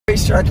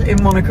racetrack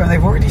in Monaco, and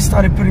they've already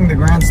started putting the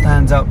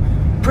grandstands out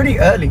pretty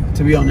early,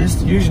 to be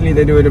honest. Usually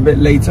they do it a bit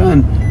later,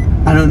 and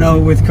I don't know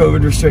with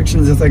COVID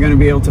restrictions if they're going to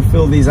be able to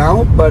fill these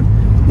out, but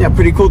yeah,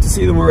 pretty cool to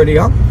see them already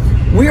up.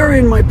 We are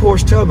in my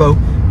Porsche Turbo,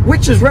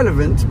 which is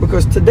relevant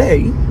because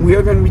today we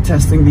are going to be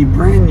testing the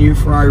brand new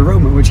Ferrari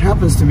Roma, which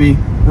happens to be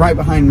right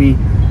behind me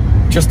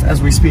just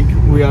as we speak.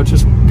 We are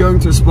just going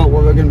to a spot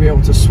where we're going to be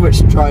able to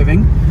switch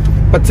driving.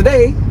 But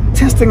today,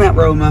 testing that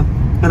Roma,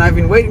 and I've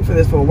been waiting for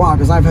this for a while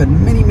because I've heard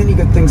many, many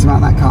good things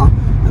about that car.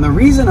 And the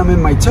reason I'm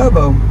in my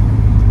Turbo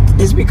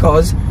is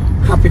because,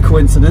 happy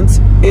coincidence,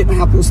 it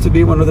happens to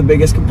be one of the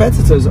biggest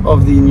competitors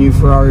of the new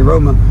Ferrari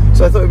Roma.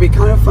 So I thought it'd be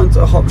kind of fun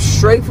to hop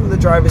straight from the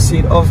driver's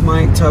seat of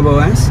my Turbo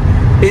S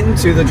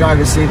into the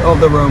driver's seat of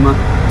the Roma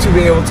to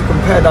be able to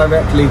compare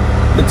directly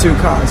the two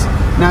cars.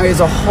 Now here's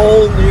a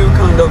whole new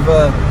kind of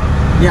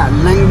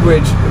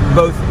language,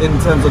 both in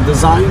terms of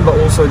design but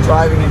also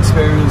driving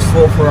experience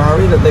for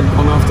Ferrari that they've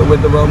gone after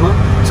with the Roma.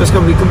 So it's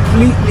going to be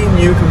completely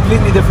new,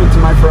 completely different to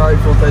my Ferrari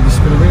 430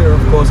 Scuderia,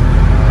 of course,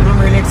 and I'm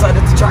really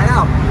excited to try it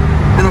out.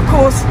 And of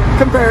course,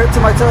 compare it to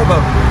my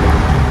Turbo.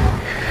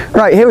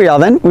 Right, here we are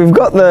then. We've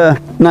got the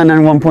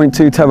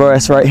 991.2 Turbo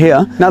S right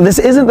here. Now this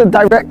isn't the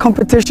direct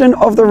competition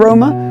of the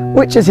Roma,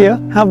 which is here.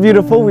 How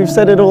beautiful. We've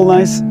set it all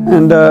nice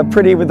and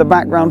pretty with the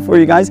background for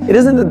you guys. It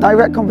isn't the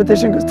direct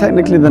competition because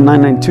technically the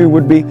 992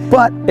 would be,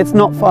 but it's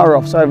not far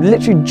off. So I've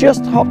literally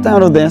just hopped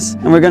out of this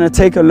and we're going to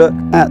take a look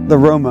at the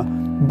Roma.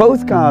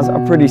 Both cars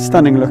are pretty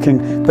stunning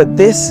looking, but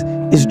this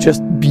is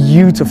just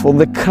beautiful.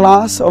 The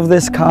class of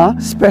this car,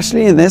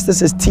 especially in this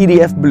is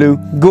TDF blue,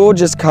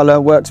 gorgeous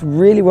color, works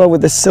really well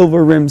with the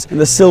silver rims and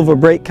the silver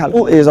brake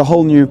caliper. It is a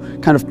whole new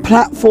kind of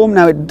platform.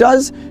 Now it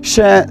does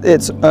share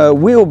its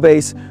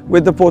wheelbase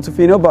with the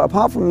Portofino, but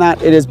apart from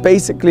that, it is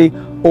basically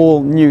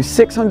all new.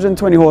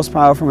 620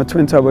 horsepower from a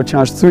twin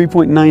turbocharged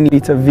 3.9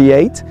 liter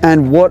V8,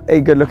 and what a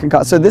good looking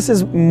car. So this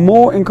is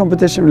more in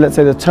competition with, let's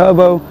say, the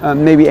Turbo,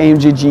 maybe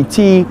AMG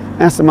GT,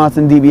 Aston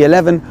Martin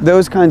DB11,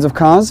 those kinds of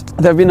cars.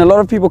 There have been a lot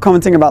of people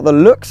commenting about the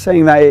look,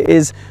 saying that it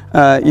is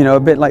a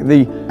bit like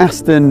the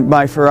Aston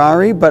by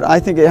Ferrari, but I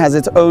think it has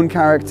its own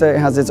character, it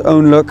has its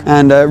own look,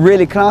 and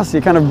really classy.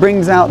 It kind of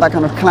brings out that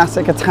kind of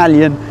classic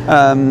Italian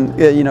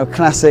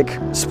classic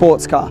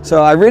sports car.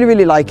 So I really,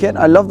 really like it.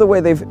 I love the way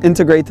they've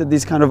integrated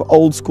these kind of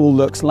old school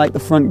looks, like the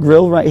front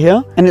grille right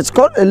here, and it's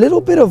got a little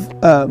bit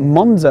of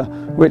Monza,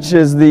 which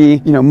is the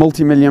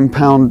multi-million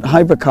pound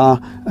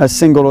hypercar, a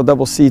single or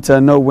double seater,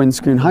 no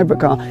windscreen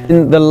hypercar,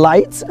 in the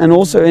lights and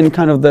also in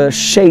kind of the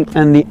shape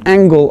and the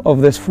angle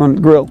of this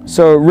front grille.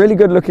 So really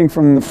good looking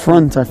from the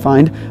front, I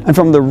find, and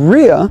from the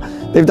rear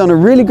they've done a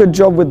really good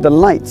job with the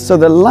lights. So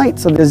the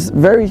lights are this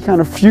very kind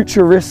of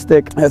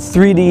futuristic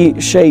 3D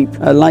shape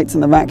lights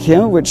in the back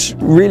here, which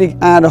really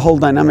add a whole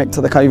dynamic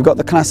to the car. You've got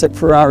the classic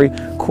Ferrari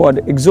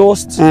quad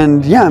exhausts,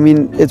 and yeah, I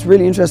mean, it's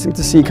really interesting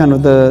to see kind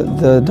of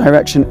the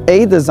direction,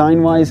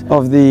 design wise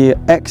of the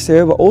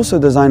exterior, but also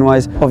design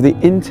wise of the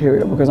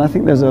interior, because I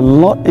think there's a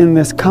lot in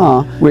this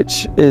car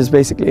which is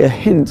basically a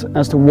hint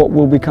as to what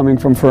will be coming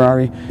from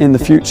Ferrari in the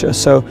future.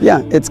 So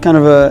yeah, it's kind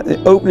of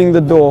opening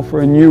the door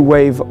for a new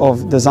wave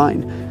of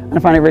design. I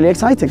find it really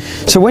exciting.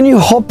 So when you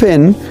hop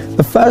in,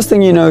 the first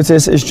thing you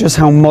notice is just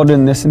how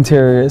modern this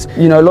interior is.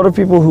 You know, a lot of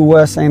people who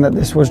were saying that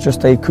this was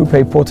just a coupe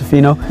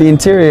Portofino, the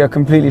interior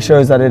completely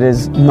shows that it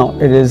is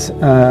not. It is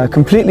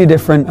completely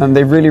different, and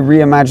they've really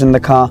reimagined the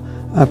car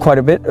quite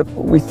a bit.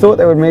 We thought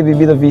there would maybe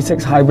be the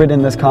V6 hybrid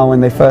in this car when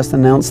they first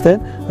announced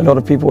it. A lot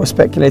of people were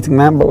speculating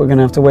that, but we're going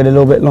to have to wait a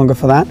little bit longer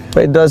for that.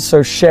 But it does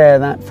so share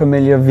that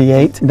familiar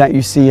V8 that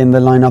you see in the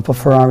lineup of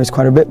Ferraris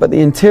quite a bit. But the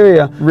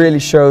interior really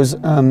shows,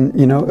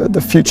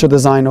 the future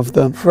design of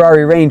the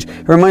Ferrari range.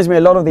 It reminds me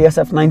a lot of the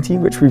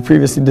SF90, which we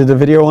previously did a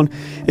video on.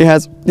 It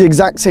has the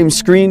exact same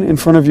screen in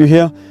front of you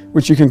here,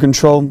 which you can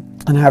control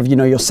and have,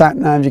 your sat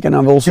nav. You can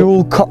have also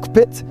dual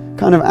cockpit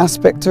kind of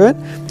aspect to it.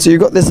 So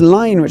you've got this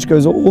line which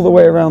goes all the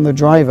way around the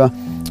driver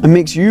and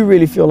makes you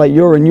really feel like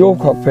you're in your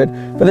cockpit,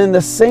 but then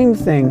the same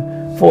thing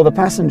for the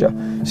passenger.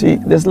 See,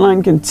 this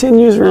line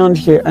continues around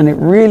here and it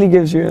really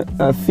gives you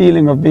a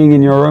feeling of being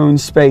in your own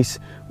space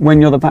when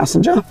you're the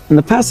passenger. And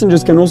the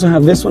passengers can also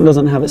have, this one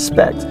doesn't have a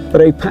spec, but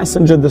a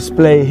passenger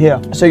display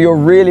here. So you're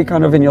really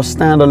kind of in your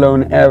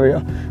standalone area,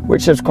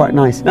 which is quite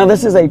nice. Now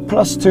this is a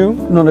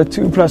 +2, not a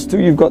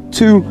 2+2. You've got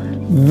two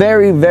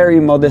very, very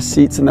modest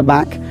seats in the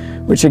back,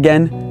 which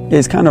again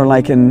is kind of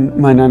like in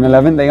my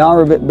 911. They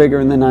are a bit bigger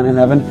in the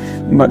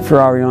 911, but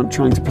Ferrari aren't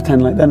trying to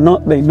pretend like they're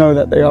not. They know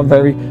that they are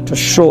very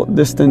just short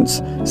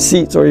distance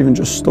seats or even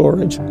just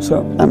storage.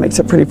 So that makes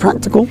it pretty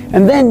practical.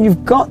 And then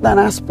you've got that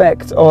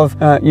aspect of,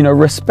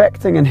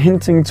 respecting and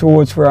hinting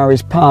towards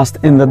Ferrari's past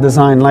in the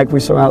design, like we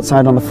saw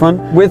outside on the front,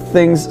 with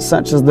things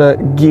such as the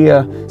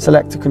gear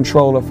selector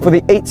controller for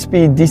the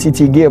 8-speed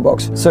DCT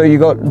gearbox. So you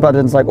got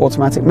buttons like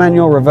automatic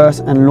manual, reverse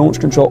and launch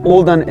control,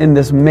 all done in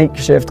this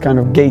makeshift kind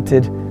of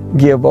gated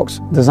gearbox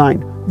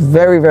design.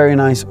 Very, very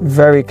nice,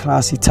 very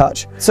classy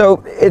touch.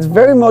 So it's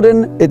very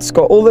modern, it's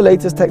got all the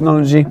latest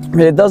technology,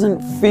 but it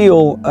doesn't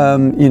feel,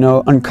 you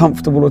know,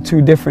 uncomfortable or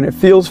too different. It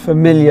feels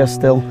familiar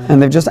still.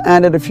 And they've just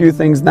added a few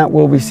things that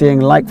we'll be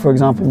seeing, like, for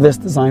example, this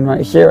design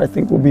right here, I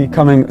think will be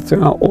coming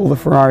throughout all the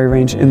Ferrari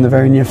range in the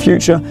very near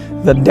future.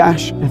 The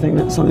dash, I think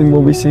that's something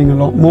we'll be seeing a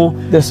lot more.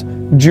 This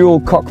dual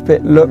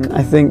cockpit look,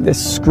 I think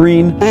this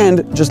screen,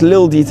 and just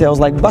little details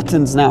like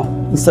buttons now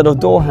instead of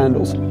door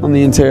handles on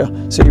the interior.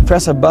 So you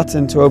press a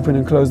button to open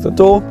and close the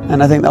door,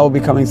 and I think that will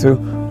be coming through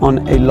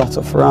on a lot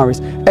of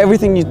Ferraris.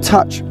 Everything you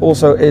touch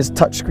also is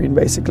touchscreen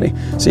basically.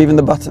 So even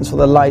the buttons for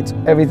the lights,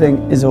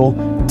 everything is all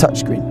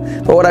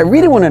touchscreen. But what I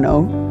really want to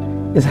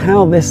know is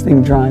how this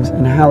thing drives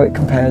and how it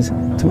compares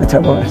to my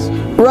Turbo S.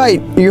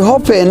 Right, you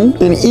hop in,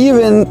 and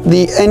even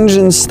the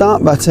engine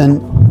start button,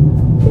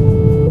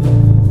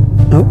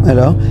 oh,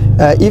 hello.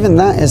 Even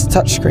that is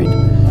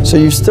touchscreen. So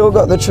you've still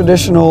got the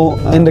traditional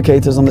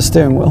indicators on the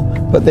steering wheel,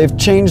 but they've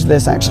changed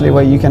this actually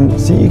where you can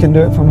see you can do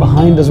it from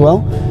behind as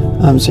well.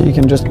 So you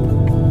can just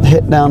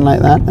hit down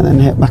like that and then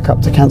hit back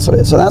up to cancel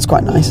it. So that's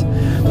quite nice.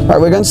 All right,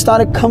 we're going to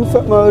start a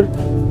comfort mode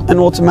and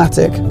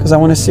automatic because I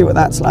want to see what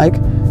that's like.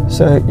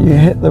 So you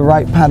hit the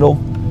right paddle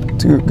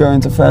to go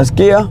into first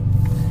gear,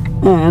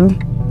 and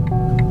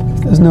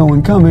if there's no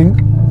one coming,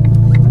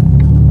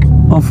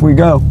 off we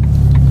go.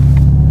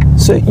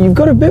 So you've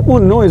got a bit more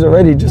noise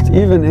already, just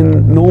even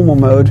in normal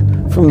mode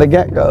from the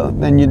get-go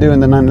than you do in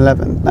the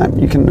 911. That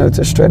you can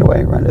notice straight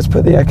away. Right, let's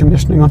put the air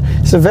conditioning on.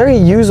 It's a very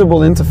usable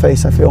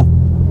interface, I feel.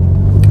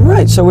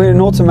 Right, so we're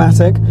in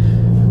automatic.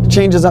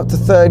 Changes up to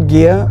third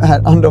gear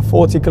at under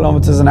 40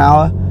 kilometers an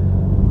hour.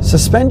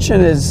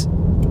 Suspension is,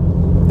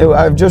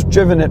 I've just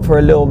driven it for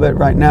a little bit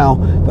right now,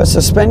 but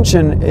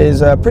suspension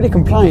is pretty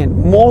compliant,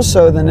 more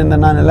so than in the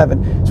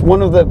 911. It's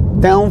one of the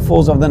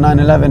downfalls of the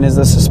 911 is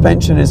the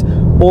suspension is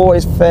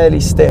always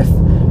fairly stiff,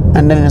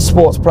 and then in a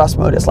Sports Plus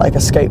mode it's like a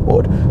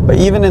skateboard. But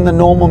even in the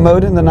normal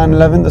mode in the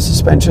 911, the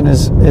suspension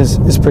is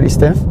pretty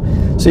stiff.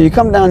 So you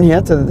come down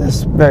here to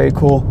this very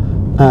cool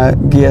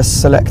gear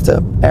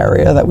selector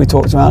area that we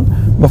talked about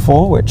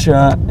before, which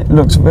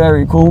looks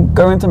very cool.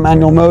 Go into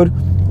manual mode,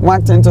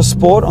 whacked into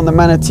sport on the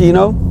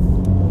Manatino,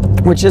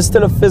 which is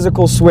still a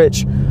physical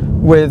switch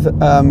with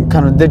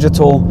kind of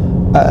digital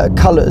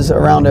colors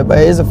around it, but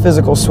it is a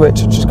physical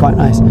switch, which is quite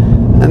nice.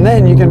 And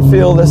then you can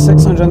feel the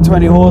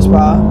 620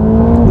 horsepower.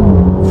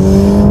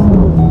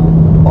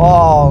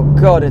 Oh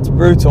god, it's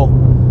brutal.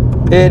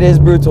 It is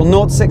brutal.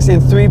 0 to 60 in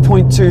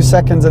 3.2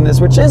 seconds in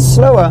this, which is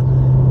slower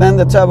than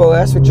the Turbo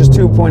S, which is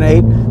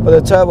 2.8, but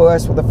the Turbo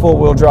S with the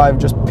four-wheel drive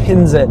just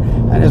pins it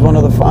and is one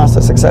of the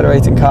fastest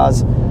accelerating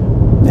cars,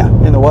 yeah,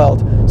 in the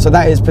world. So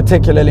that is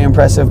particularly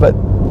impressive. But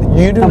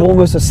you do have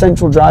almost a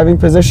central driving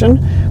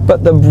position,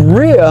 but the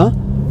rear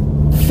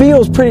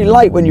feels pretty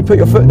light when you put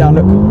your foot down.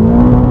 Look,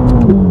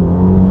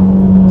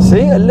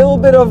 see, a little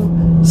bit of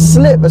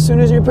slip as soon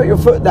as you put your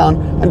foot down,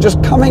 and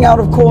just coming out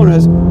of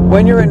corners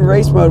when you're in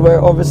race mode, where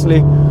it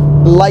obviously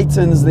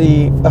lightens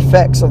the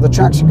effects of the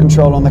traction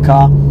control on the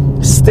car,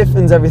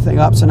 stiffens everything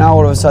up. So now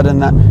all of a sudden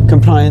that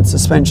compliant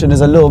suspension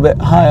is a little bit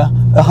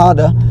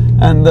harder,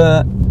 and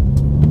the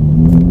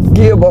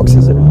gearbox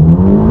is.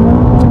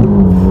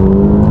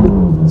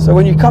 So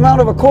when you come out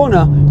of a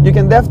corner, you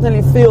can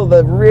definitely feel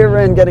the rear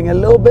end getting a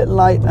little bit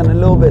light and a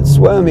little bit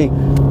squirmy.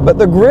 But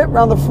the grip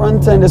around the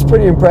front end is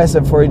pretty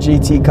impressive for a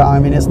GT car. I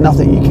mean, it's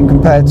nothing you can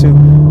compare to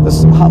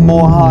the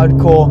more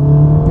hardcore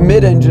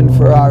mid-engine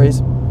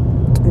Ferraris.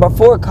 But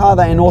for a car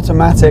that in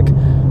automatic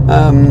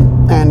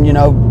and, you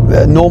know,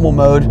 normal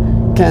mode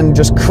can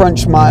just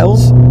crunch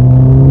miles,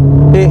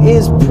 it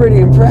is pretty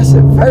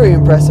impressive. Very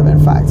impressive,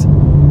 in fact.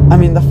 I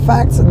mean, the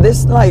fact that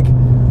this, like,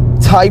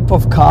 type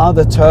of car,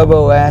 the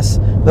Turbo S,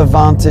 the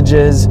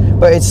Vantages,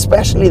 but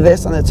especially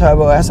this and the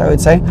Turbo S, I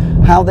would say,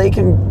 how they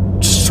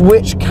can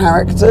switch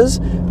characters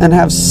and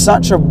have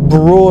such a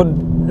broad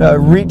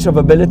reach of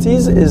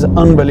abilities is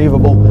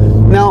unbelievable.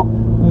 Now,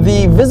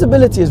 the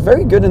visibility is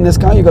very good in this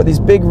car. You've got these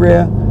big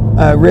rear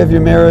view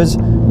mirrors,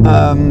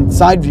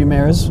 side view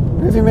mirrors.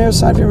 Rear view mirrors,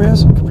 side view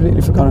mirrors?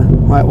 Completely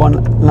forgotten. Right,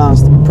 one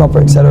last proper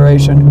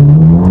acceleration.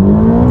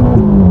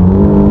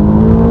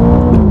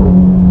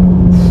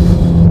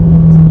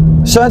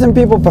 Certain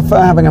people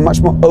prefer having a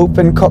much more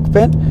open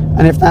cockpit,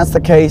 and if that's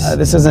the case,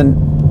 this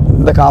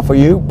isn't the car for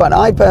you. But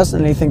I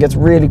personally think it's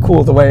really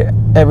cool the way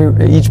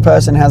each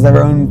person has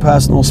their own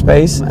personal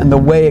space, and the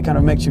way it kind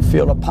of makes you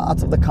feel a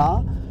part of the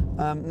car.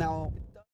 Now.